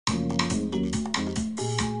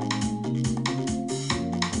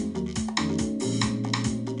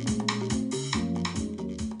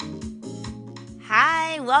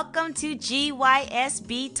welcome to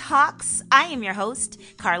GYSB Talks. I am your host,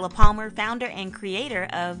 Carla Palmer, founder and creator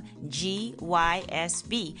of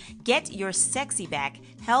GYSB. Get Your Sexy Back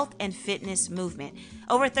Health and Fitness Movement.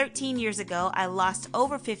 Over 13 years ago, I lost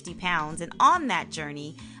over 50 pounds, and on that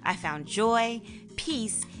journey, I found joy,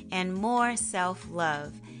 peace, and more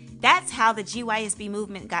self-love. That's how the GYSB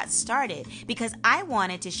movement got started, because I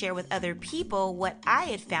wanted to share with other people what I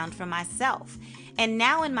had found for myself. And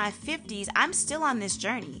now in my 50s, I'm still on this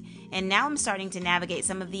journey. And now I'm starting to navigate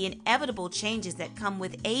some of the inevitable changes that come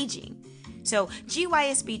with aging. So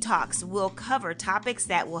GYSB Talks will cover topics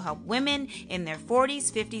that will help women in their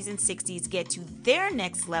 40s, 50s, and 60s get to their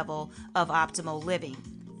next level of optimal living.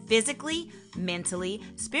 Physically, mentally,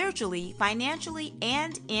 spiritually, financially,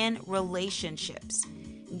 and in relationships.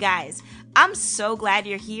 Guys, I'm so glad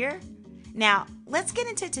you're here. Now, let's get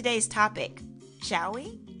into today's topic, shall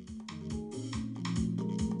we?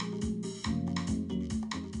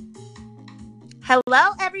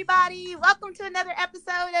 Hello, everybody. Welcome to another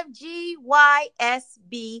episode of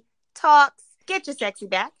GYSB Talks. Get your sexy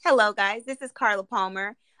back. Hello, guys. This is Carla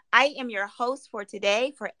Palmer. I am your host for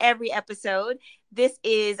today for every episode. This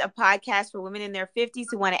is a podcast for women in their 50s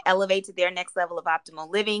who want to elevate to their next level of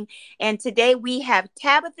optimal living. And today we have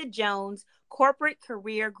Tabitha Jones, corporate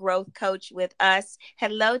career growth coach, with us.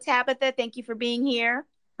 Hello, Tabitha. Thank you for being here.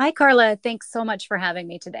 Hi, Carla. Thanks so much for having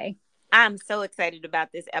me today. I'm so excited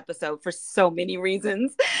about this episode for so many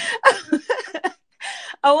reasons.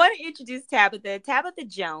 I want to introduce Tabitha. Tabitha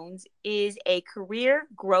Jones is a career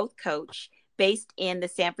growth coach based in the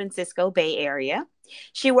San Francisco Bay Area.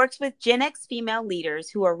 She works with Gen X female leaders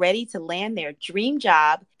who are ready to land their dream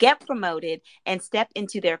job, get promoted, and step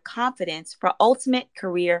into their confidence for ultimate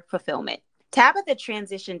career fulfillment. Tabitha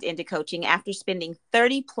transitioned into coaching after spending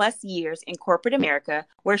 30 plus years in corporate America,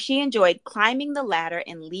 where she enjoyed climbing the ladder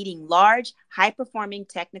and leading large, high-performing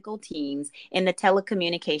technical teams in the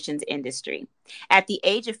telecommunications industry. At the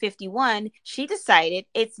age of 51, she decided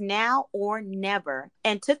it's now or never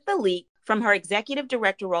and took the leap from her executive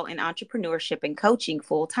director role in entrepreneurship and coaching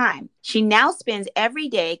full time. She now spends every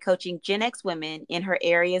day coaching Gen X women in her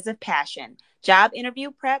areas of passion: job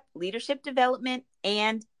interview prep, leadership development,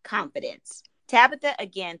 and confidence. Tabitha,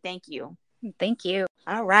 again, thank you. Thank you.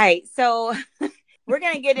 All right. So we're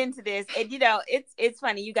going to get into this. And, it's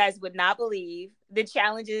funny. You guys would not believe the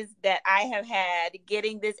challenges that I have had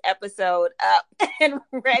getting this episode up and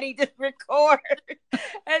ready to record.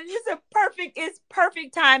 And it's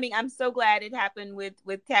perfect timing. I'm so glad it happened with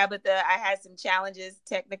Tabitha. I had some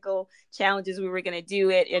technical challenges. We were going to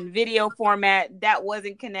do it in video format. That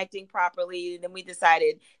wasn't connecting properly. And then we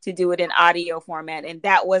decided to do it in audio format, and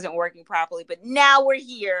that wasn't working properly. But now we're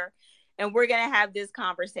here. And we're going to have this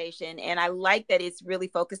conversation. And I like that it's really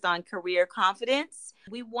focused on career confidence.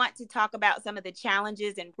 We want to talk about some of the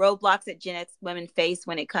challenges and roadblocks that Gen X women face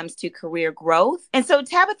when it comes to career growth. And so,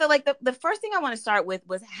 Tabitha, the first thing I want to start with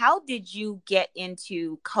was, how did you get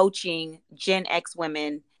into coaching Gen X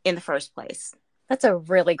women in the first place? That's a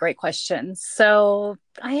really great question. So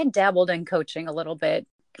I had dabbled in coaching a little bit,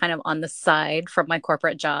 kind of on the side from my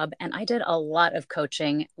corporate job. And I did a lot of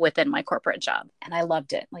coaching within my corporate job. And I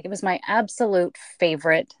loved it. Like, it was my absolute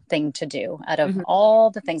favorite thing to do out of all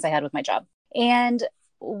the things I had with my job. And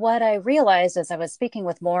what I realized as I was speaking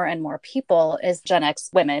with more and more people is Gen X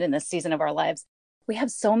women in this season of our lives, we have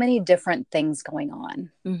so many different things going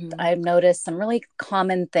on. I've noticed some really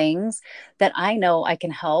common things that I know I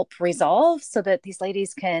can help resolve so that these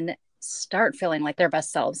ladies can start feeling like their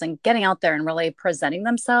best selves and getting out there and really presenting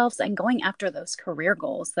themselves and going after those career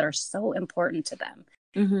goals that are so important to them.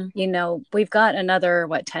 We've got another,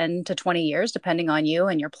 10 to 20 years, depending on you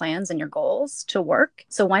and your plans and your goals to work.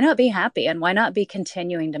 So why not be happy, and why not be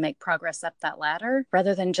continuing to make progress up that ladder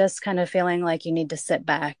rather than just kind of feeling like you need to sit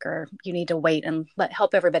back or you need to wait and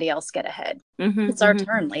help everybody else get ahead. It's our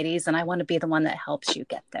turn, ladies. And I want to be the one that helps you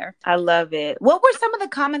get there. I love it. What were some of the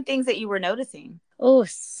common things that you were noticing? Oh,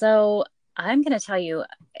 so I'm going to tell you,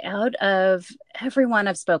 out of everyone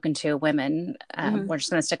I've spoken to, women, we're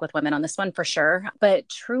just going to stick with women on this one for sure, but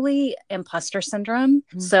truly imposter syndrome.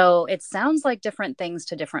 So it sounds like different things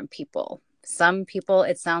to different people. Some people,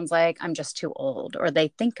 it sounds like I'm just too old, or they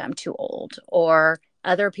think I'm too old, or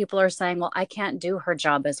other people are saying, well, I can't do her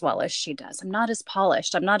job as well as she does. I'm not as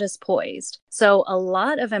polished. I'm not as poised. So a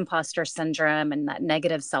lot of imposter syndrome and that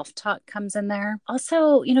negative self-talk comes in there.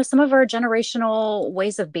 Also, some of our generational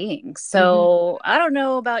ways of being. So I don't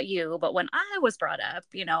know about you, but when I was brought up,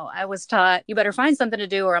 I was taught, you better find something to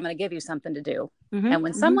do or I'm going to give you something to do. And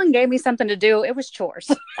when someone gave me something to do, it was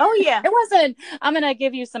chores. Oh, yeah. It wasn't, I'm going to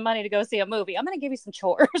give you some money to go see a movie. I'm going to give you some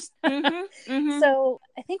chores. So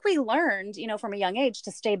I think we learned, from a young age, age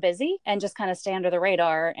to stay busy and just kind of stay under the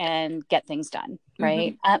radar and get things done.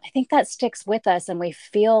 Right. I think that sticks with us, and we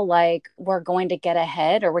feel like we're going to get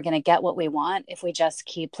ahead or we're going to get what we want if we just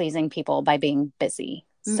keep pleasing people by being busy.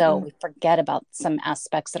 So we forget about some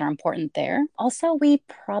aspects that are important there. Also, we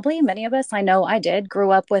probably, many of us, I know I did,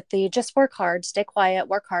 grew up with the just work hard, stay quiet,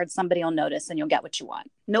 work hard, somebody will notice and you'll get what you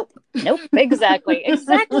want. Nope. Exactly.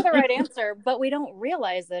 Exactly the right answer. But we don't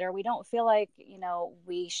realize it, or we don't feel like,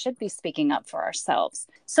 we should be speaking up for ourselves.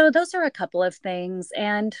 So those are a couple of things.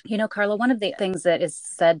 And, Carla, one of the things that is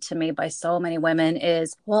said to me by so many women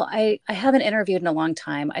is, well, I haven't interviewed in a long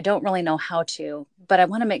time. I don't really know how to, but I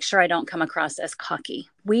want to make sure I don't come across as cocky.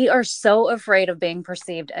 We are so afraid of being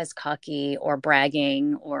perceived as cocky or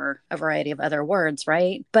bragging or a variety of other words,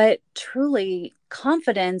 right? But truly,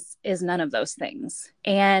 confidence is none of those things.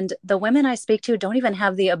 And the women I speak to don't even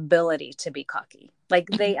have the ability to be cocky. Like,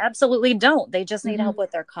 they absolutely don't. They just need help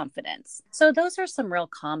with their confidence. So those are some real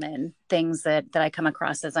common things that I come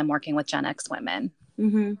across as I'm working with Gen X women.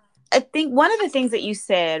 I think one of the things that you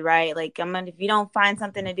said, right? Like, if you don't find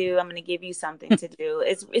something to do, I'm going to give you something to do.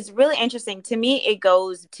 It's really interesting. To me, it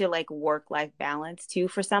goes to like work-life balance too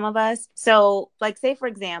for some of us. So like, say, for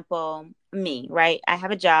example, me, right? I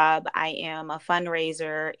have a job. I am a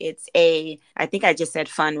fundraiser. I think I just said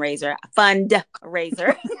fundraiser.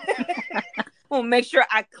 Well, make sure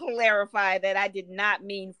I clarify that I did not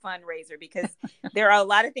mean fundraiser, because there are a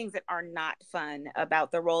lot of things that are not fun about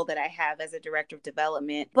the role that I have as a director of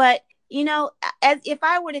development. But, as if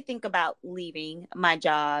I were to think about leaving my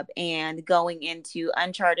job and going into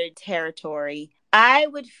uncharted territory, I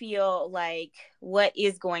would feel like what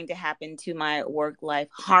is going to happen to my work-life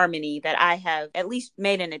harmony that I have at least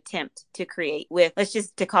made an attempt to create with, let's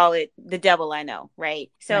just to call it the devil I know, right?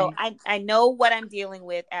 So right. I know what I'm dealing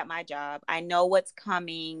with at my job. I know what's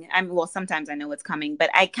coming. Sometimes I know what's coming, but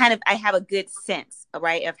I have a good sense,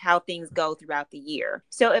 right, of how things go throughout the year.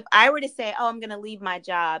 So if I were to say, I'm going to leave my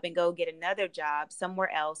job and go get another job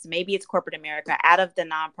somewhere else, maybe it's corporate America, out of the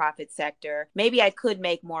nonprofit sector, maybe I could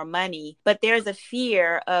make more money, but there's a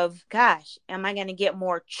fear of, gosh, am I going to get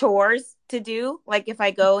more chores to do? Like, if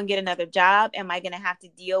I go and get another job, am I going to have to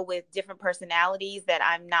deal with different personalities that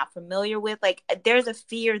I'm not familiar with? Like, there's a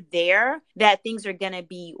fear there that things are going to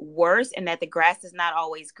be worse and that the grass is not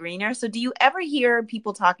always greener. So do you ever hear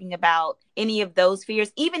people talking about any of those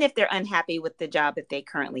fears, even if they're unhappy with the job that they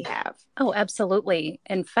currently have? Oh, absolutely.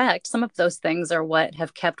 In fact, some of those things are what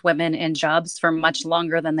have kept women in jobs for much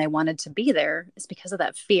longer than they wanted to be there, is because of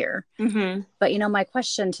that fear. But, my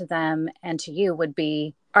question to them and to you would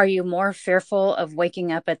be, are you more fearful of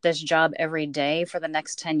waking up at this job every day for the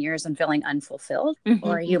next 10 years and feeling unfulfilled?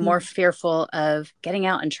 Or are you more fearful of getting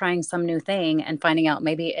out and trying some new thing and finding out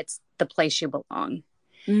maybe it's the place you belong?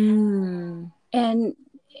 And,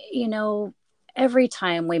 every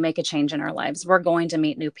time we make a change in our lives, we're going to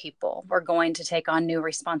meet new people. We're going to take on new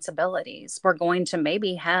responsibilities. We're going to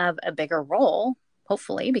maybe have a bigger role,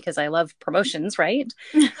 hopefully, because I love promotions, right?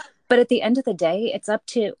 But at the end of the day, it's up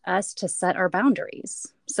to us to set our boundaries.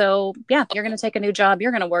 So yeah, you're going to take a new job.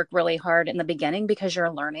 You're going to work really hard in the beginning because you're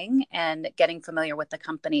learning and getting familiar with the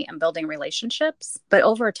company and building relationships. But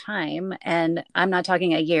over time, and I'm not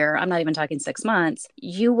talking a year, I'm not even talking 6 months,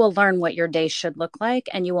 you will learn what your day should look like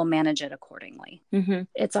and you will manage it accordingly.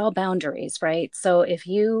 It's all boundaries, right? So if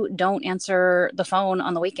you don't answer the phone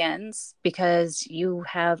on the weekends because you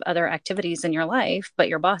have other activities in your life, but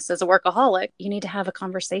your boss is a workaholic, you need to have a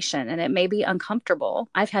conversation, and it may be uncomfortable.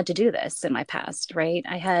 I've had to do this in my past, right?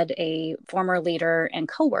 I had a former leader and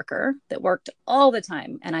coworker that worked all the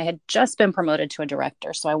time, and I had just been promoted to a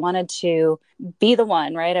director. So I wanted to be the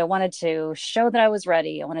one, right? I wanted to show that I was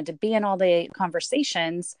ready. I wanted to be in all the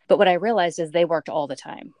conversations. But what I realized is they worked all the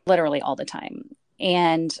time, literally all the time.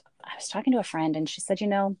 And I was talking to a friend and she said,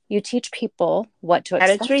 you teach people what to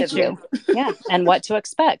expect of you. Yeah. And what to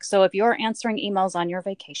expect. So if you're answering emails on your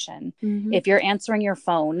vacation, if you're answering your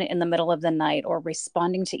phone in the middle of the night or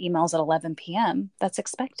responding to emails at 11 p.m., that's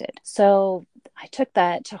expected. So I took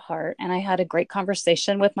that to heart and I had a great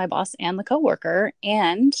conversation with my boss and the coworker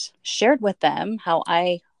and shared with them how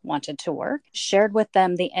I wanted to work, shared with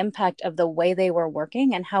them the impact of the way they were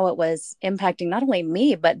working and how it was impacting not only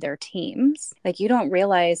me, but their teams. Like, you don't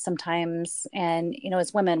realize sometimes, and,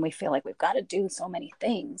 as women, we feel like we've got to do so many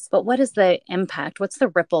things, but what is the impact? What's the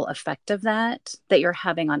ripple effect of that you're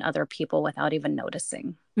having on other people without even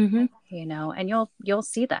noticing? And you'll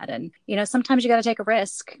see that. And, sometimes you got to take a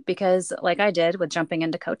risk because, like I did with jumping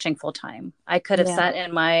into coaching full time, I could have sat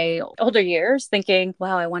in my older years thinking,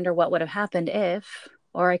 wow, I wonder what would have happened if,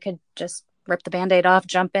 or I could just rip the Band-Aid off,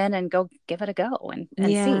 jump in and go give it a go and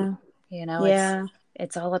see,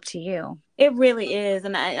 it's all up to you. It really is.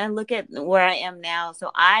 And I look at where I am now. So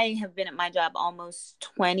I have been at my job almost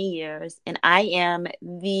 20 years, and I am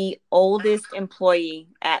the oldest employee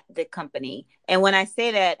at the company. And when I say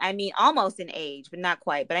that, I mean almost in age, but not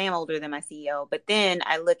quite. But I am older than my CEO. But then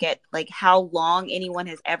I look at like how long anyone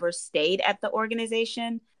has ever stayed at the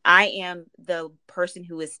organization. I am the person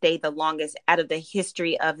who has stayed the longest out of the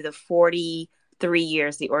history of the 43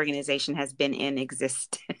 years the organization has been in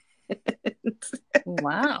existence.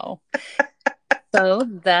 Wow. So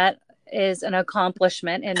that is an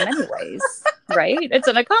accomplishment in many ways, right? It's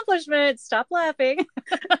an accomplishment. Stop laughing.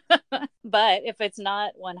 But if it's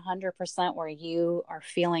not 100% where you are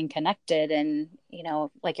feeling connected and,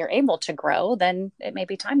 like you're able to grow, then it may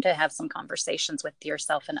be time to have some conversations with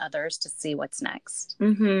yourself and others to see what's next.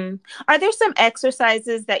 Mm-hmm. Are there some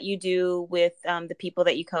exercises that you do with the people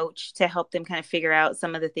that you coach to help them kind of figure out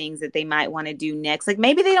some of the things that they might want to do next? Like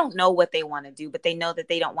maybe they don't know what they want to do, but they know that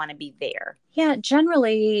they don't want to be there. Yeah,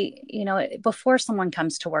 generally, before someone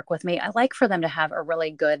comes to work with me, I like for them to have a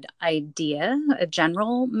really good idea, a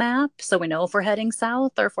general map. So we know if we're heading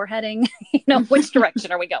south or if we're heading, which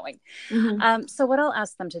direction are we going? Mm-hmm. So what I'll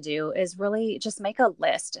ask them to do is really just make a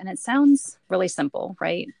list. And it sounds really simple,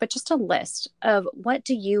 right? But just a list of what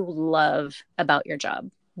do you love about your job?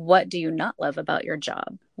 What do you not love about your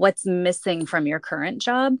job? What's missing from your current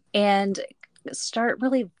job? And start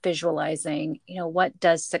really visualizing, what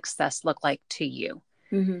does success look like to you?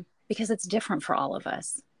 Mm-hmm. Because it's different for all of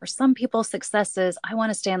us. For some people, success is, I want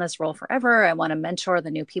to stay in this role forever. I want to mentor the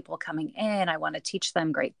new people coming in. I want to teach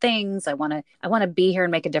them great things. I want to be here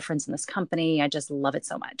and make a difference in this company. I just love it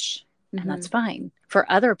so much. Mm-hmm. And that's fine.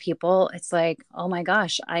 For other people, it's like, oh my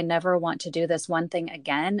gosh, I never want to do this one thing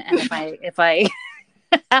again. And if I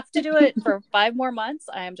have to do it for 5 more months,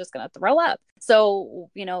 I am just going to throw up. So,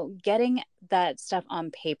 getting that stuff on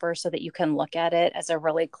paper so that you can look at it as a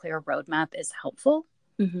really clear roadmap is helpful.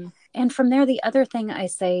 Mm-hmm. And from there, the other thing I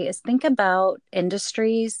say is think about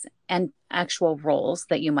industries and actual roles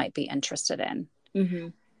that you might be interested in. Mm-hmm.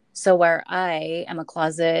 So where I am a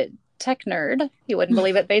closet tech nerd, you wouldn't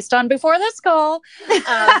believe it based on before this call,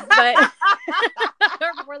 but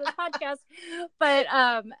or before this podcast. But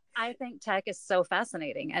I think tech is so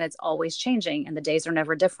fascinating and it's always changing and the days are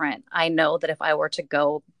never different. I know that if I were to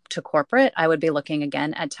go to corporate, I would be looking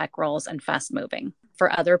again at tech roles and fast moving.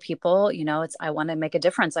 For other people, it's I want to make a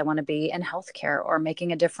difference. I want to be in healthcare or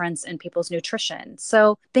making a difference in people's nutrition.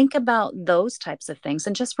 So think about those types of things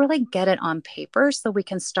and just really get it on paper so we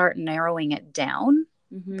can start narrowing it down.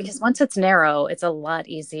 Mm-hmm. Because once it's narrow, it's a lot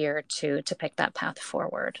easier to pick that path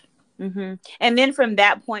forward. Mm-hmm. And then from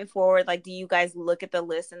that point forward, like, do you guys look at the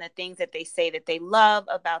list and the things that they say that they love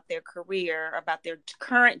about their career, about their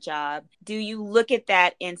current job? Do you look at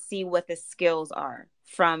that and see what the skills are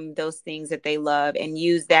from those things that they love and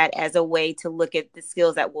use that as a way to look at the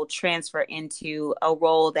skills that will transfer into a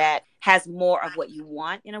role that has more of what you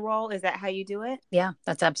want in a role? Is that how you do it? Yeah,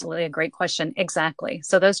 that's absolutely a great question. Exactly.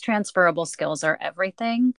 So those transferable skills are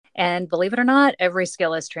everything. And believe it or not, every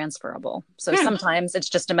skill is transferable. So sometimes it's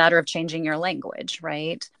just a matter of changing your language,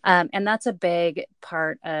 right? And that's a big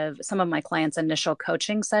part of some of my clients' initial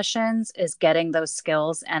coaching sessions is getting those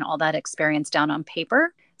skills and all that experience down on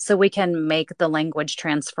paper. So we can make the language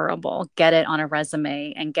transferable, get it on a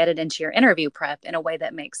resume and get it into your interview prep in a way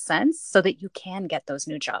that makes sense so that you can get those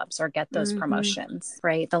new jobs or get those promotions,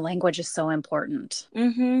 right? The language is so important.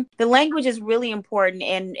 Mm-hmm. The language is really important.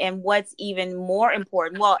 And what's even more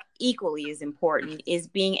important, well, equally as important, is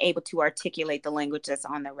being able to articulate the language that's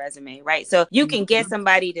on the resume, right? So you can get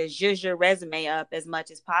somebody to zhuzh your resume up as much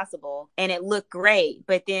as possible and it look great,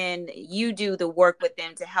 but then you do the work with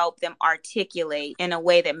them to help them articulate in a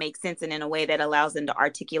way that makes sense and in a way that allows them to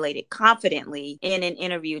articulate it confidently in an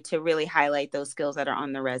interview to really highlight those skills that are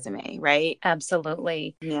on the resume, right?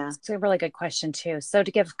 Absolutely. Yeah. It's a really good question too. So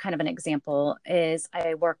to give kind of an example is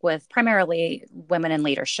I work with primarily women in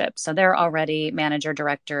leadership. So they're already manager,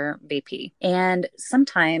 director, VP. And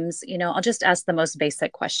sometimes, I'll just ask the most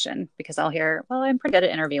basic question because I'll hear, well, I'm pretty good at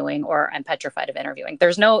interviewing or I'm petrified of interviewing.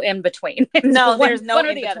 There's no in between. No, there's no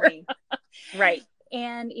in between. Right.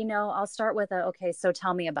 And, I'll start with okay, so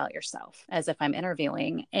tell me about yourself as if I'm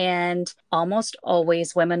interviewing. And almost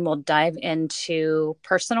always women will dive into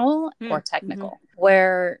personal or technical,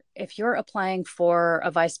 where if you're applying for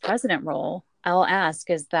a vice president role, I'll ask,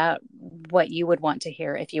 is that what you would want to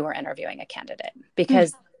hear if you were interviewing a candidate?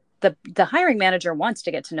 Because the hiring manager wants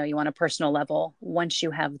to get to know you on a personal level once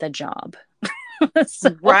you have the job.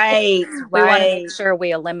 So right. We want to make sure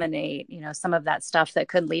we eliminate, some of that stuff that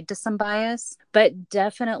could lead to some bias, but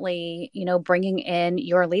definitely, bringing in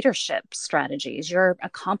your leadership strategies, your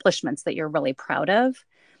accomplishments that you're really proud of.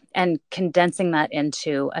 and condensing that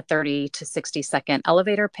into a 30 to 60-second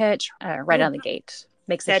elevator pitch right out of the gate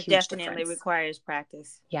makes a That huge definitely difference. requires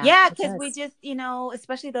practice. Yeah, Yeah, it because we does. just,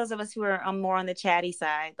 especially those of us who are more on the chatty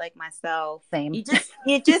side, like myself, Same.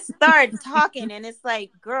 you just start talking and it's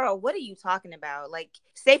like, girl, what are you talking about? Like,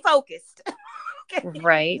 stay focused.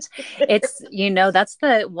 Right. It's, that's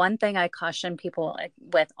the one thing I caution people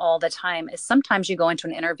with all the time is sometimes you go into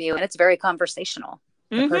an interview and it's very conversational.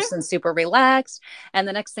 The person's super relaxed. And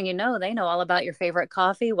the next thing you know, they know all about your favorite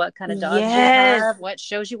coffee, what kind of dogs you Yes. have, what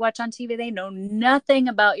shows you watch on TV. They know nothing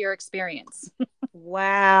about your experience.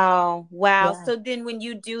 Wow. Yeah. So then when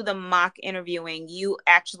you do the mock interviewing, you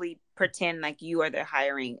actually pretend like you are the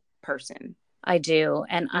hiring person. I do.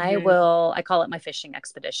 And I call it my fishing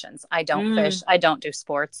expeditions. I don't fish. I don't do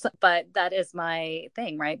sports, but that is my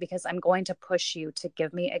thing, right? Because I'm going to push you to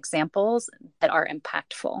give me examples that are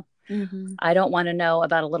impactful. I don't want to know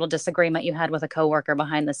about a little disagreement you had with a coworker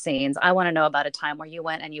behind the scenes. I want to know about a time where you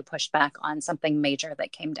went and you pushed back on something major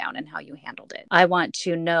that came down and how you handled it. I want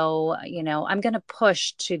to know, I'm going to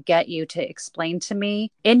push to get you to explain to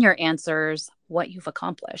me in your answers what you've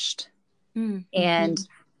accomplished and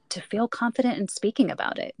to feel confident in speaking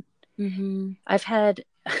about it. I've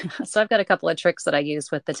got a couple of tricks that I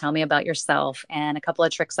use with the tell me about yourself and a couple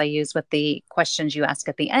of tricks I use with the questions you ask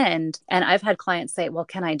at the end. And I've had clients say, well,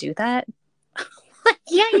 can I do that?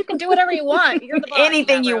 Yeah, you can do whatever you want. You're the boss.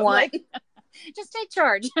 Anything you want. Just take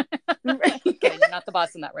charge. Okay, you're not the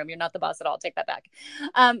boss in that room. You're not the boss at all. Take that back.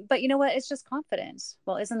 But you know what? It's just confidence.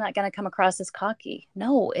 Well, isn't that going to come across as cocky?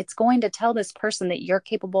 No, it's going to tell this person that you're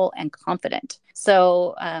capable and confident.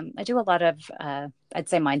 So I do a lot of, I'd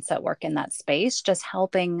say, mindset work in that space, just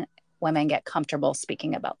helping women get comfortable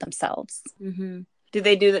speaking about themselves. Do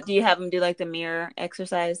they do that? Do you have them do like the mirror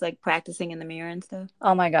exercise, like practicing in the mirror and stuff?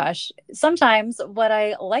 Oh my gosh. Sometimes what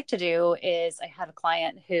I like to do is I have a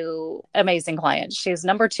client amazing client. She's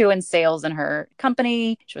number 2 in sales in her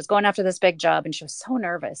company. She was going after this big job and she was so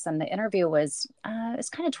nervous. And the interview was, it's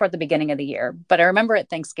kind of toward the beginning of the year. But I remember at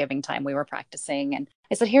Thanksgiving time, we were practicing and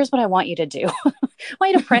I said, here's what I want you to do. I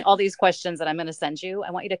want you to print all these questions that I'm going to send you.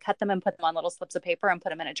 I want you to cut them and put them on little slips of paper and put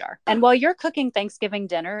them in a jar. And while you're cooking Thanksgiving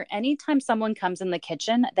dinner, anytime someone comes in the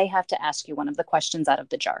kitchen, they have to ask you one of the questions out of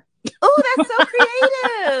the jar. Oh, that's so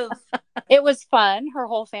creative. It was fun. Her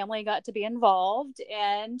whole family got to be involved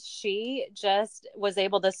and she just was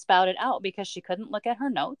able to spout it out because she couldn't look at her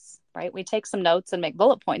notes, right? We take some notes and make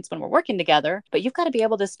bullet points when we're working together, but you've got to be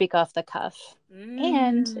able to speak off the cuff.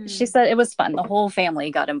 And she said it was fun. The whole family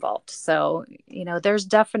got involved. So, there's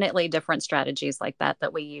definitely different strategies like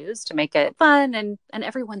that we use to make it fun and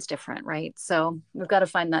everyone's different, right? So we've got to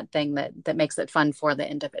find that thing that makes it fun for the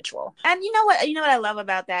individual. And you know what I love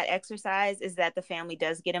about that exercise is that the family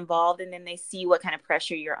does get involved and then they see what kind of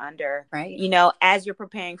pressure you're under, right? As you're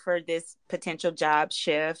preparing for this potential job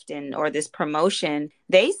shift or this promotion,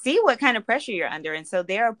 they see what kind of pressure you're under. And so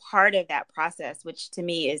they're a part of that process, which to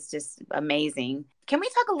me is just amazing. Can we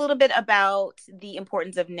talk a little bit about the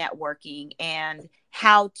importance of networking and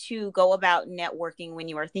how to go about networking when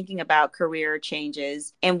you are thinking about career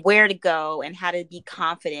changes and where to go and how to be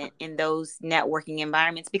confident in those networking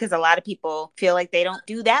environments? Because a lot of people feel like they don't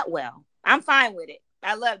do that well. I'm fine with it.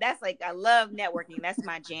 I love networking. That's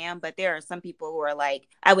my jam. But there are some people who are like,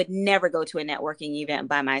 I would never go to a networking event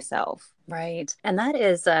by myself. Right. And that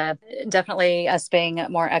is definitely us being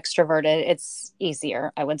more extroverted. It's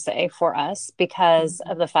easier, I would say, for us because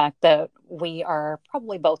of the fact that we are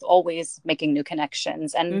probably both always making new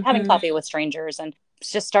connections and having coffee with strangers and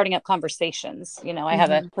just starting up conversations. I have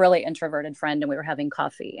a really introverted friend and we were having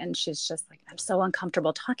coffee and she's just like, I'm so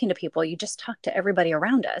uncomfortable talking to people. You just talk to everybody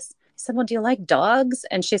around us. I said, well, do you like dogs?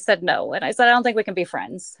 And she said, no. And I said, I don't think we can be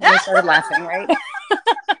friends. And we started laughing, right?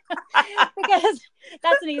 Because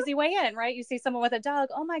that's an easy way in, right? You see someone with a dog.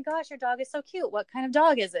 Oh my gosh, your dog is so cute. What kind of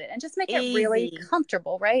dog is it? And just make it really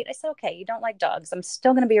comfortable, right? I said, okay, you don't like dogs. I'm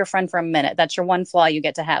still going to be your friend for a minute. That's your one flaw you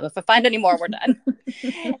get to have. If I find any more, we're done.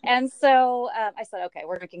 And so I said, okay,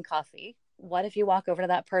 we're drinking coffee. What if you walk over to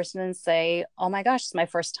that person and say, oh my gosh, it's my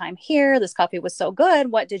first time here. This coffee was so good.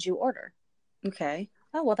 What did you order? Okay.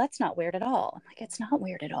 Oh, well, that's not weird at all. I'm like, it's not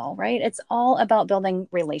weird at all, right? It's all about building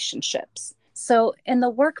relationships. So in the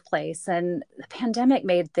workplace, and the pandemic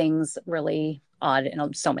made things really odd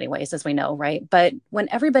in so many ways, as we know, right? But when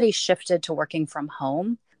everybody shifted to working from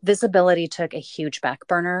home, visibility took a huge back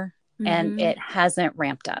burner and it hasn't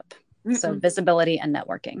ramped up. So visibility and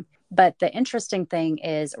networking. But the interesting thing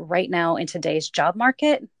is right now in today's job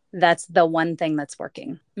market, that's the one thing that's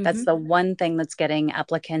working. That's the one thing that's getting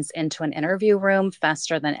applicants into an interview room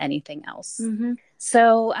faster than anything else.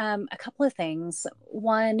 So, a couple of things.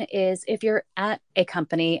 One is if you're at a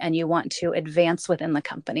company and you want to advance within the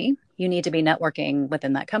company, you need to be networking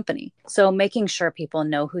within that company. So, making sure people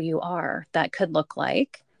know who you are, that could look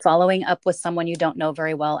like following up with someone you don't know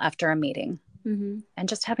very well after a meeting. Mm-hmm. And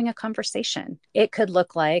just having a conversation. It could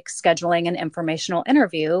look like scheduling an informational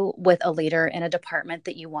interview with a leader in a department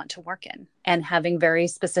that you want to work in and having very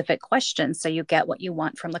specific questions so you get what you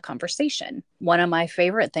want from the conversation. One of my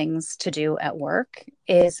favorite things to do at work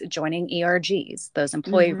is joining ERGs, those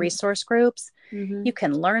employee resource groups. Mm-hmm. You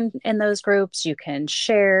can learn in those groups, you can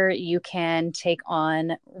share, you can take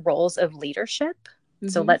on roles of leadership. Mm-hmm.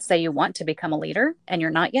 So let's say you want to become a leader and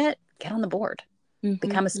you're not yet, get on the board. Mm-hmm.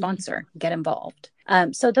 Become a sponsor, get involved.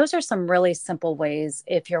 So those are some really simple ways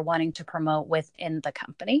if you're wanting to promote within the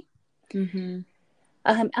company. Mm-hmm.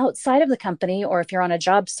 Outside of the company, or if you're on a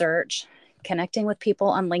job search, connecting with people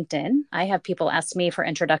on LinkedIn. I have people ask me for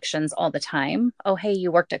introductions all the time. Oh, hey,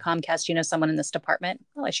 you worked at Comcast. You know someone in this department?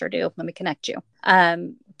 Well, I sure do. Let me connect you.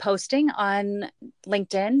 Posting on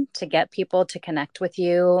LinkedIn to get people to connect with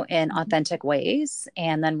you in authentic ways,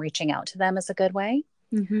 and then reaching out to them is a good way.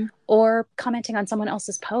 Mm-hmm. Or commenting on someone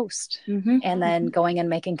else's post and then going and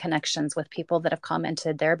making connections with people that have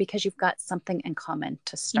commented there because you've got something in common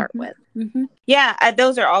to start with. Mm-hmm. Yeah,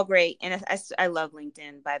 those are all great. And I love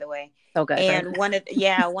LinkedIn, by the way. So good. And right? one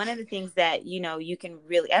of the things that, you can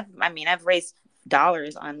really, I've raised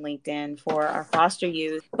dollars on LinkedIn for our foster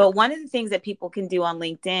youth. But one of the things that people can do on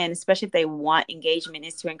LinkedIn, especially if they want engagement,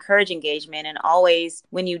 is to encourage engagement. And always,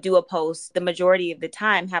 when you do a post, the majority of the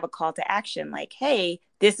time have a call to action like, hey,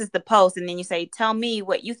 this is the post. And then you say, tell me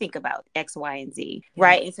what you think about X, Y, and Z. Yeah.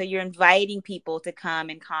 Right. And so you're inviting people to come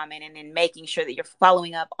and comment, and then making sure that you're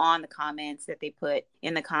following up on the comments that they put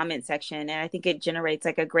in the comment section. And I think it generates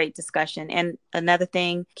like a great discussion. And another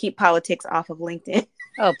thing, keep politics off of LinkedIn.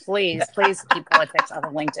 Oh, please keep politics off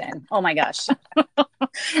of LinkedIn. Oh my gosh. That's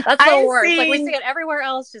the worst. Like, we see it everywhere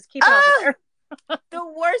else. Just keep it off of there. The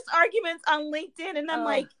worst arguments on LinkedIn. And I'm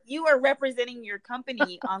like, you are representing your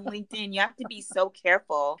company on LinkedIn. You have to be so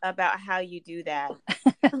careful about how you do that.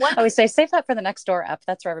 I always say, save that for the Nextdoor app.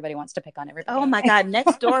 That's where everybody wants to pick on everybody. Oh my God.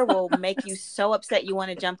 Nextdoor will make you so upset you want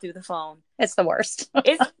to jump through the phone. It's the worst.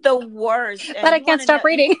 It's the worst. But I can't stop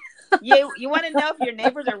reading. You want to know if your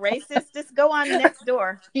neighbors are racist? Just go on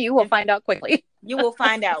Nextdoor. You will find out quickly. You will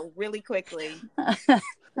find out really quickly.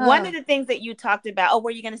 One of the things that you talked about, were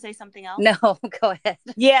you going to say something else? No, go ahead.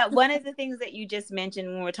 Yeah, one of the things that you just mentioned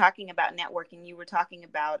when we're talking about networking, you were talking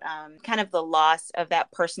about kind of the loss of that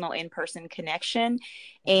personal in-person connection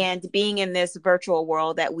and being in this virtual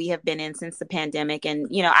world that we have been in since the pandemic. And,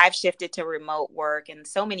 I've shifted to remote work, and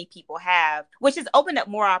so many people have, which has opened up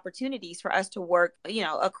more opportunities for us to work,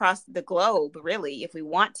 across the globe, really, if we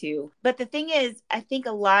want to. But the thing is, I think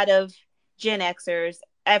a lot of Gen Xers,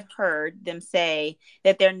 I've heard them say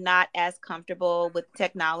that they're not as comfortable with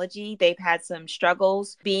technology. They've had some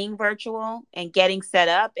struggles being virtual and getting set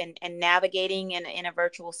up and navigating in a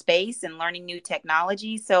virtual space and learning new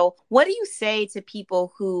technology. So what do you say to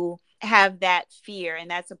people who have that fear and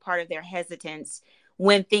that's a part of their hesitance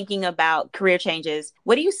when thinking about career changes?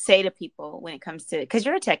 What do you say to people when it comes to, because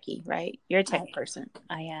you're a techie, right? You're a tech person.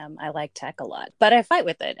 I am. I like tech a lot, but I fight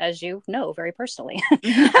with it, as you know, very personally.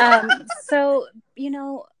 So,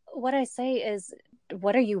 what I say is,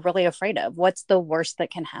 what are you really afraid of? What's the worst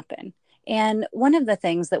that can happen? And one of the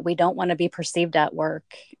things that we don't want to be perceived at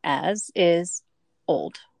work as is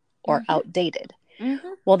old or outdated. Mm-hmm.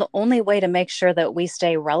 Well, the only way to make sure that we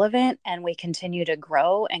stay relevant and we continue to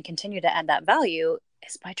grow and continue to add that value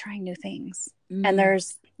is by trying new things. Mm-hmm. And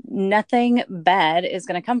there's nothing bad is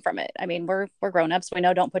going to come from it. I mean, we're grown-ups. We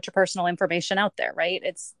know don't put your personal information out there, right?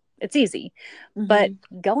 It's easy, but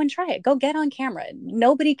go and try it. Go get on camera.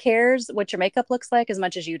 Nobody cares what your makeup looks like as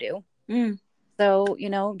much as you do. Mm. So,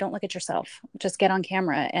 don't look at yourself. Just get on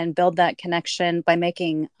camera and build that connection by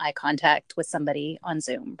making eye contact with somebody on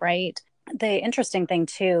Zoom, right? The interesting thing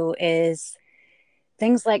too is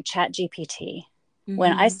things like ChatGPT. Mm-hmm.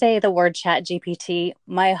 When I say the word ChatGPT,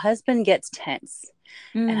 my husband gets tense.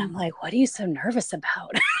 And I'm like, what are you so nervous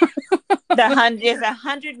about? There's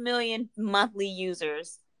 100 million monthly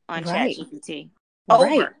users on ChatGPT.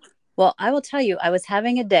 Right. Well, I will tell you, I was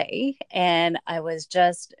having a day and I was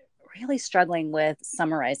just really struggling with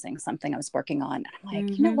summarizing something I was working on. I'm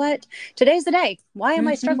like, you know what? Today's the day. Why am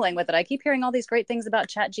I struggling with it? I keep hearing all these great things about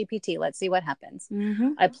ChatGPT. Let's see what happens.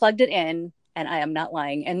 I plugged it in, and I am not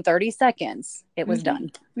lying. In 30 seconds, it was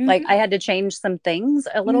done. Like, I had to change some things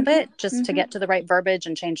a little bit just to get to the right verbiage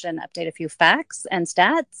and change and update a few facts and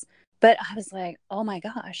stats. But I was like, oh my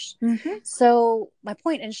gosh. Mm-hmm. So my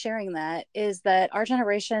point in sharing that is that our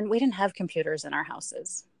generation, we didn't have computers in our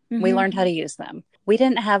houses. We Mm-hmm. learned how to use them. We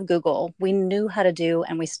didn't have Google. We knew how to do,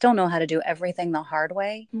 and we still know how to do everything the hard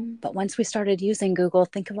way. Mm-hmm. But once we started using Google,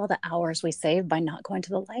 think of all the hours we saved by not going to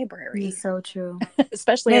the library. It's so true.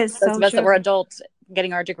 Especially It's those so of us that true. were adults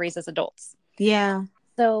getting our degrees as adults. Yeah.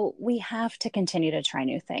 So we have to continue to try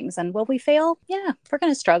new things. And will we fail? Yeah, we're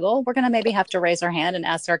going to struggle. We're going to maybe have to raise our hand and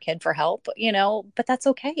ask our kid for help, but that's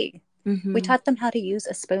okay. Mm-hmm. We taught them how to use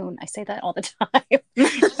a spoon. I say that all the time.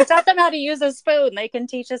 We taught them how to use a spoon. They can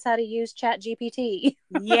teach us how to use Chat GPT.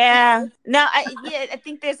 Yeah. No, I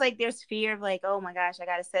think there's fear of like, oh my gosh, I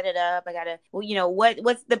gotta set it up. I gotta, well,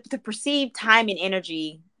 what's the perceived time and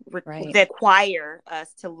energy Right. that require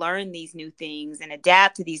us to learn these new things and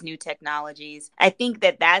adapt to these new technologies. I think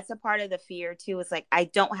that's a part of the fear too. It's like, I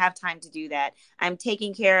don't have time to do that. I'm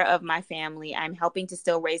taking care of my family. I'm helping to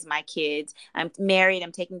still raise my kids. I'm married.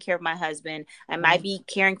 I'm taking care of my husband. I might be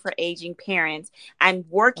caring for aging parents. I'm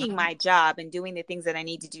working my job and doing the things that I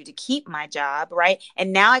need to do to keep my job. Right.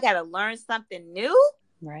 And now I got to learn something new.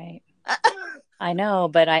 Right. I know,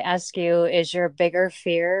 but I ask you, is your bigger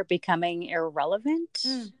fear becoming irrelevant,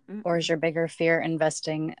 or is your bigger fear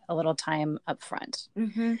investing a little time up front?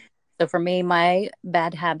 Mm-hmm. So for me, my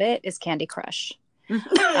bad habit is Candy Crush.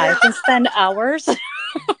 I can spend hours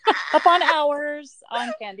upon hours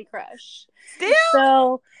on Candy Crush. Still?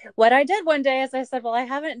 So what I did one day is I said, well, I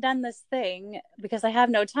haven't done this thing because I have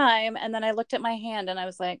no time. And then I looked at my hand and I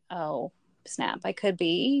was like, oh, snap, I could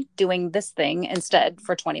be doing this thing instead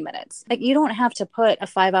for 20 minutes. Like, you don't have to put a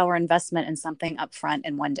 5-hour investment in something up front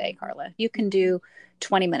in one day, Carla. You can do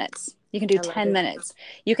 20 minutes. You can do 10 minutes.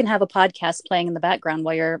 You can have a podcast playing in the background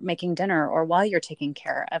while you're making dinner or while you're taking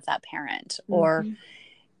care of that parent or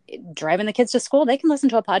driving the kids to school. They can listen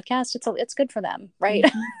to a podcast. It's good for them, right?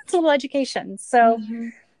 It's a little education. So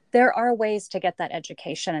there are ways to get that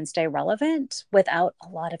education and stay relevant without a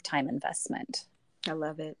lot of time investment. I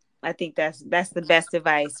love it. I think that's the best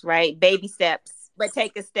advice, right? Baby steps, but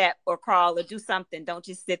take a step or crawl or do something. Don't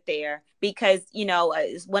just sit there, because,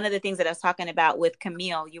 it's one of the things that I was talking about with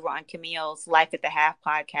Camille. You were on Camille's Life at the Half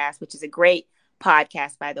podcast, which is a great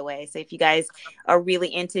podcast, by the way. So if you guys are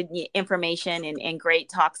really into information and great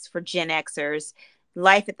talks for Gen Xers,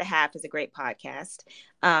 Life at the Half is a great podcast.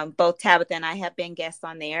 Both Tabitha and I have been guests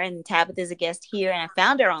on there, and Tabitha is a guest here, and I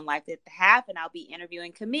found her on Life at the Half, and I'll be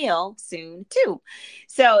interviewing Camille soon too.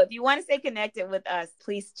 So if you want to stay connected with us,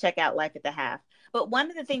 please check out Life at the Half. But one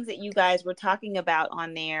of the things that you guys were talking about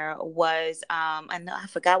on there was, I know I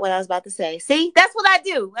forgot what I was about to say. See, that's what I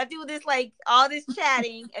do. I do this, like, all this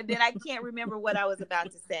chatting, and then I can't remember what I was about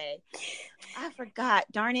to say. I forgot,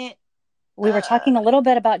 darn it. We were talking a little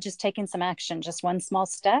bit about just taking some action, just one small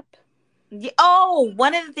step. Yeah. Oh,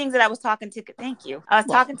 one of the things that I was talking to, thank you. I was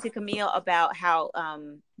talking to Camille about how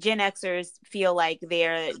Gen Xers feel like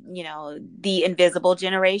they're, the invisible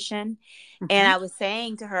generation. And I was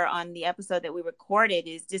saying to her on the episode that we recorded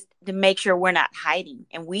is just to make sure we're not hiding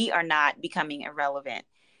and we are not becoming irrelevant.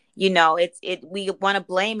 We want to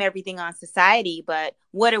blame everything on society, but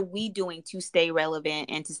what are we doing to stay relevant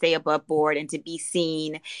and to stay above board and to be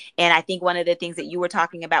seen? And I think one of the things that you were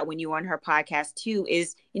talking about when you were on her podcast too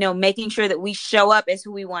is, making sure that we show up as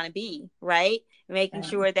who we want to be, right? Making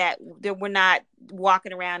sure that we're not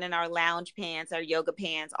walking around in our lounge pants, our yoga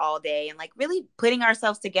pants all day, and like really putting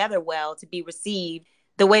ourselves together well to be received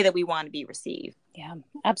the way that we want to be received. Yeah,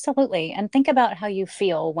 absolutely. And think about how you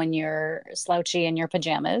feel when you're slouchy in your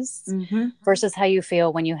pajamas versus how you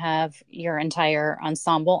feel when you have your entire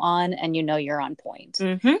ensemble on and you're on point.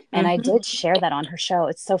 And I did share that on her show.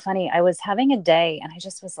 It's so funny. I was having a day and I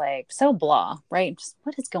just was like, so blah, right? Just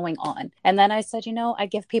what is going on? And then I said, I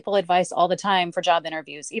give people advice all the time for job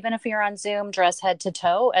interviews. Even if you're on Zoom, dress head to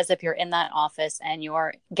toe as if you're in that office and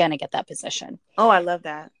you're going to get that position. Oh, I love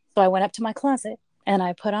that. So I went up to my closet and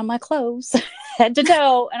I put on my clothes head to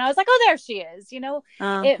toe. And I was like, oh, there she is.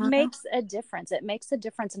 It makes a difference. It makes a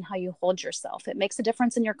difference in how you hold yourself. It makes a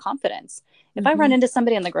difference in your confidence. If I run into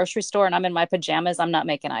somebody in the grocery store and I'm in my pajamas, I'm not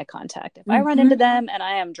making eye contact. If I run into them and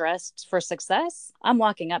I am dressed for success, I'm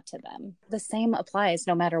walking up to them. The same applies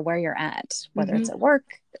no matter where you're at, whether it's at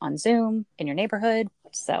work, on Zoom, in your neighborhood.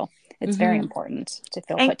 So it's very important to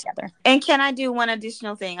feel put together. And can I do one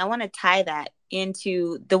additional thing? I want to tie that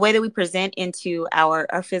into the way that we present into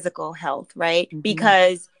our physical health, right?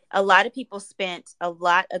 Because a lot of people spent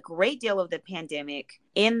a great deal of the pandemic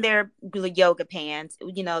in their yoga pants,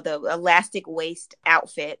 the elastic waist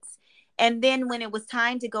outfits. And then when it was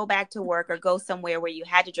time to go back to work or go somewhere where you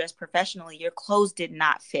had to dress professionally, your clothes did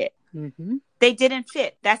not fit. Mm-hmm. They didn't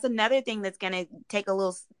fit. That's another thing that's going to take a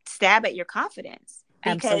little stab at your confidence.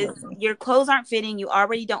 Because Absolutely. your clothes aren't fitting, you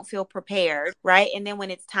already don't feel prepared, right? And then when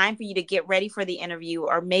it's time for you to get ready for the interview,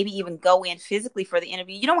 or maybe even go in physically for the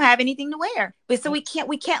interview, you don't have anything to wear. But so we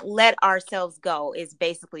can't let ourselves go, is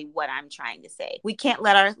basically what I'm trying to say. We can't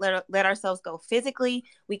let ourselves go physically.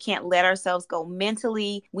 We can't let ourselves go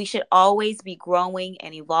mentally. We should always be growing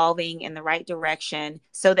and evolving in the right direction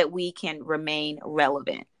so that we can remain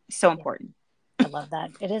relevant. So important. I love that.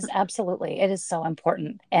 It is absolutely. It is so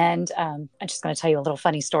important. And I'm just going to tell you a little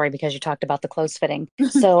funny story because you talked about the clothes fitting.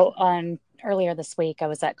 So earlier this week, I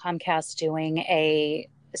was at Comcast doing a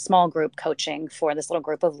small group coaching for this little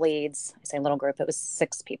group of leads. I say little group, it was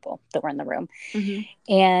 6 people that were in the room. Mm-hmm.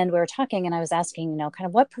 And we were talking and I was asking, kind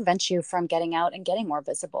of what prevents you from getting out and getting more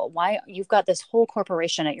visible? Why you've got this whole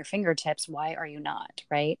corporation at your fingertips. Why are you not?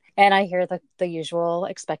 Right. And I hear the usual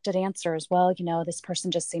expected answers. Well, this person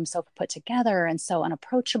just seems so put together and so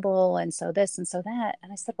unapproachable. And so this and so that.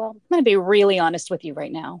 And I said, well, I'm going to be really honest with you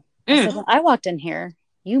right now. I said, when I walked in here,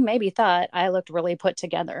 you maybe thought I looked really put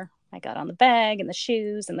together. I got on the bag and the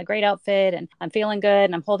shoes and the great outfit and I'm feeling good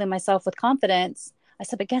and I'm holding myself with confidence. I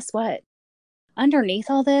said, but guess what? Underneath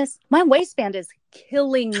all this, my waistband is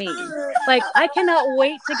killing me. Like, I cannot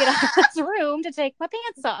wait to get out of this room to take my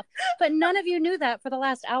pants off. But none of you knew that for the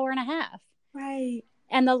last hour and a half. Right.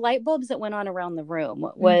 And the light bulbs that went on around the room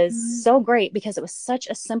was so great because it was such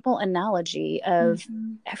a simple analogy of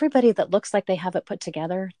everybody that looks like they have it put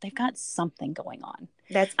together. They've got something going on.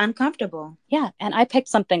 That's uncomfortable. Yeah. And I picked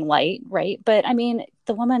something light, right? But I mean,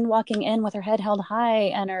 the woman walking in with her head held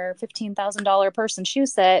high and her $15,000 purse and shoe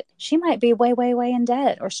set, she might be way, way, way in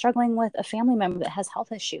debt or struggling with a family member that has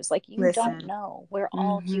health issues. Like, you don't know. We're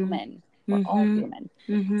all human. We're all human.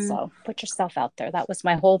 So put yourself out there. That was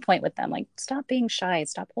my whole point with them. Like, stop being shy.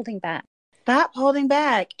 Stop holding back. Stop holding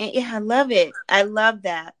back. And yeah, I love it. I love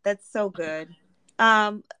that. That's so good.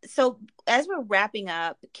 So as we're wrapping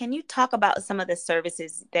up, can you talk about some of the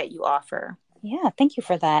services that you offer? Yeah, thank you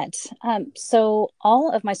for that. So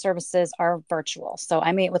all of my services are virtual. So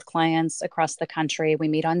I meet with clients across the country. We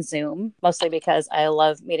meet on Zoom, mostly because I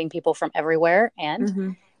love meeting people from everywhere,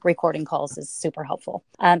 and recording calls is super helpful.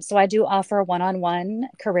 So I do offer one-on-one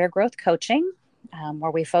career growth coaching,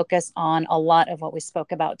 where we focus on a lot of what we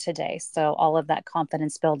spoke about today. So all of that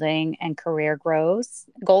confidence building and career growth,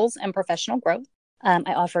 goals and professional growth.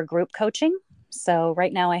 I offer group coaching. So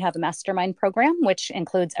right now I have a mastermind program, which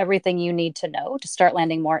includes everything you need to know to start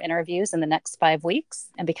landing more interviews in the next 5 weeks.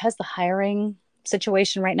 And because the hiring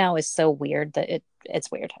situation right now is so weird that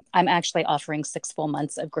it's weird, I'm actually offering 6 full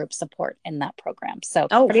months of group support in that program. So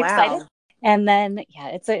pretty excited. And then, yeah,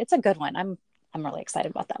 it's a good one. I'm really excited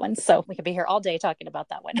about that one. So we could be here all day talking about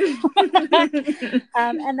that one.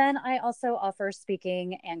 And then I also offer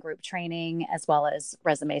speaking and group training, as well as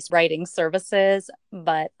resume writing services.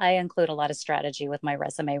 But I include a lot of strategy with my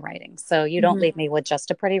resume writing. So you don't leave me with just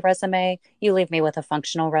a pretty resume. You leave me with a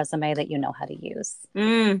functional resume that you know how to use.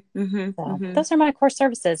 So those are my core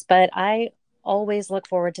services. But I always look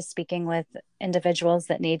forward to speaking with individuals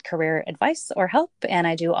that need career advice or help. And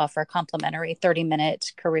I do offer complimentary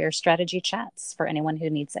 30-minute career strategy chats for anyone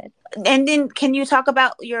who needs it. And then can you talk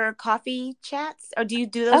about your coffee chats, or do you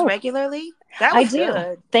do those regularly? I do.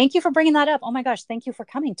 Good. Thank you for bringing that up. Oh my gosh. Thank you for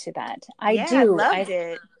coming to that. I loved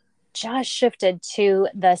it. Just shifted to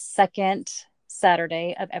the second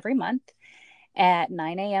Saturday of every month at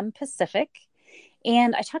 9 a.m. Pacific.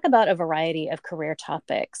 And I talk about a variety of career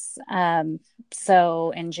topics.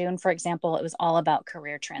 So in June, for example, it was all about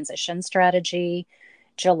career transition strategy.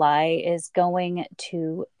 July is going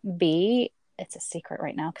to be, it's a secret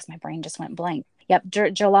right now because my brain just went blank.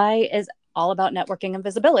 Yep. July is all about networking and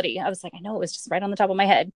visibility. I was like, I know, it was just right on the top of my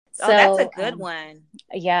head. So that's a good one.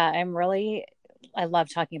 Yeah, I love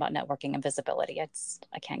talking about networking and visibility.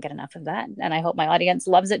 I can't get enough of that. And I hope my audience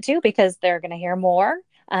loves it too, because they're going to hear more.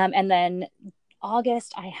 And then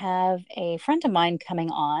August, I have a friend of mine coming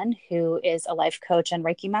on who is a life coach and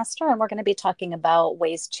Reiki master. And we're going to be talking about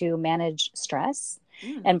ways to manage stress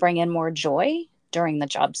and bring in more joy during the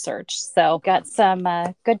job search. So got some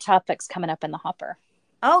good topics coming up in the hopper.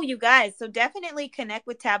 Oh, you guys. So definitely connect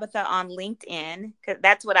with Tabitha on LinkedIn, because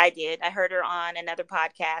that's what I did. I heard her on another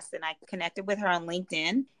podcast and I connected with her on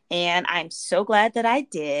LinkedIn. And I'm so glad that I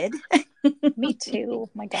did. Me too.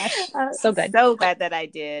 My gosh. So good. So glad that I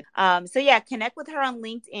did. So yeah, connect with her on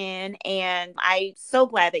LinkedIn. And I'm so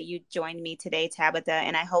glad that you joined me today, Tabitha.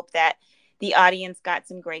 And I hope that the audience got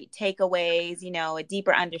some great takeaways, a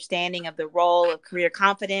deeper understanding of the role of career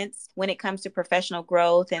confidence when it comes to professional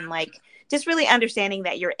growth, and like just really understanding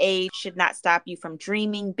that your age should not stop you from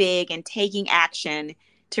dreaming big and taking action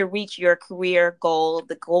to reach your career goal,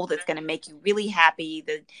 the goal that's going to make you really happy,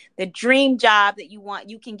 the dream job that you want.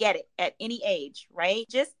 You can get it at any age, right?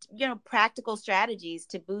 Just, practical strategies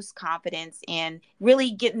to boost confidence and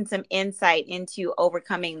really getting some insight into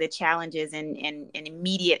overcoming the challenges and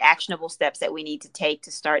immediate actionable steps that we need to take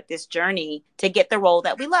to start this journey to get the role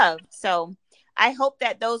that we love. So I hope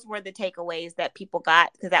that those were the takeaways that people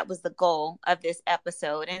got, because that was the goal of this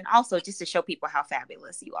episode. And also just to show people how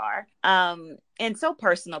fabulous you are. And so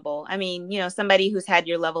personable. I mean, somebody who's had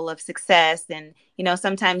your level of success, and,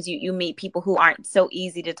 sometimes you meet people who aren't so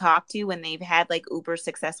easy to talk to when they've had like uber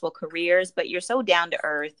successful careers, but you're so down to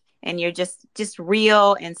earth and you're just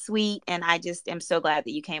real and sweet. And I just am so glad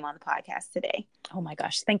that you came on the podcast today. Oh my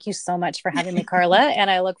gosh. Thank you so much for having me, Carla.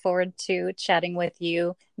 And I look forward to chatting with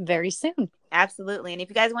you very soon. Absolutely. And if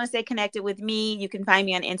you guys want to stay connected with me, you can find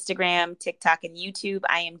me on Instagram, TikTok, and YouTube.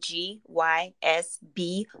 I am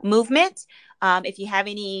GYSB Movement. If you have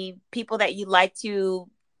any people that you'd like to,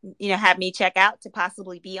 have me check out to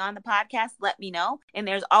possibly be on the podcast, let me know. And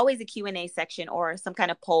there's always a Q&A section or some kind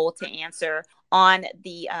of poll to answer on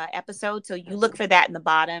the episode. So you look for that in the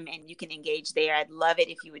bottom and you can engage there. I'd love it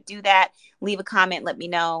if you would do that. Leave a comment. Let me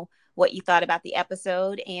know what you thought about the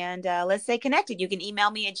episode, and let's stay connected. You can email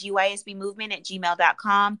me at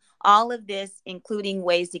gysbmovement@gmail.com. All of this, including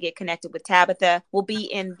ways to get connected with Tabitha, will be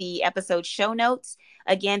in the episode show notes.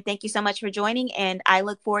 Again, thank you so much for joining, and I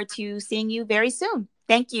look forward to seeing you very soon.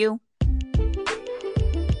 Thank you.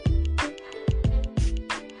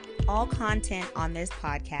 All content on this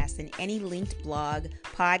podcast and any linked blog,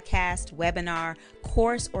 podcast, webinar,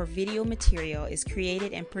 course, or video material is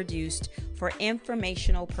created and produced for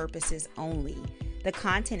informational purposes only. The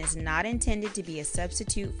content is not intended to be a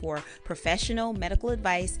substitute for professional medical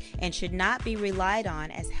advice and should not be relied on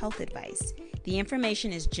as health advice. The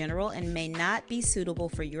information is general and may not be suitable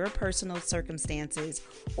for your personal circumstances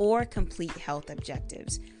or complete health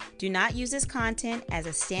objectives. Do not use this content as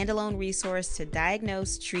a standalone resource to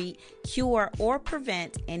diagnose, treat, cure, or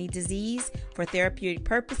prevent any disease for therapeutic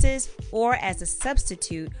purposes or as a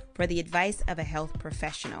substitute for the advice of a health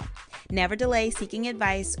professional. Never delay seeking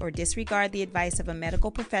advice or disregard the advice of a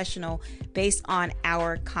medical professional based on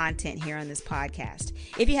our content here on this podcast.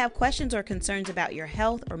 If you have questions or concerns about your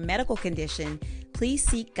health or medical condition, please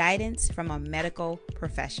seek guidance from a medical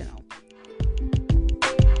professional.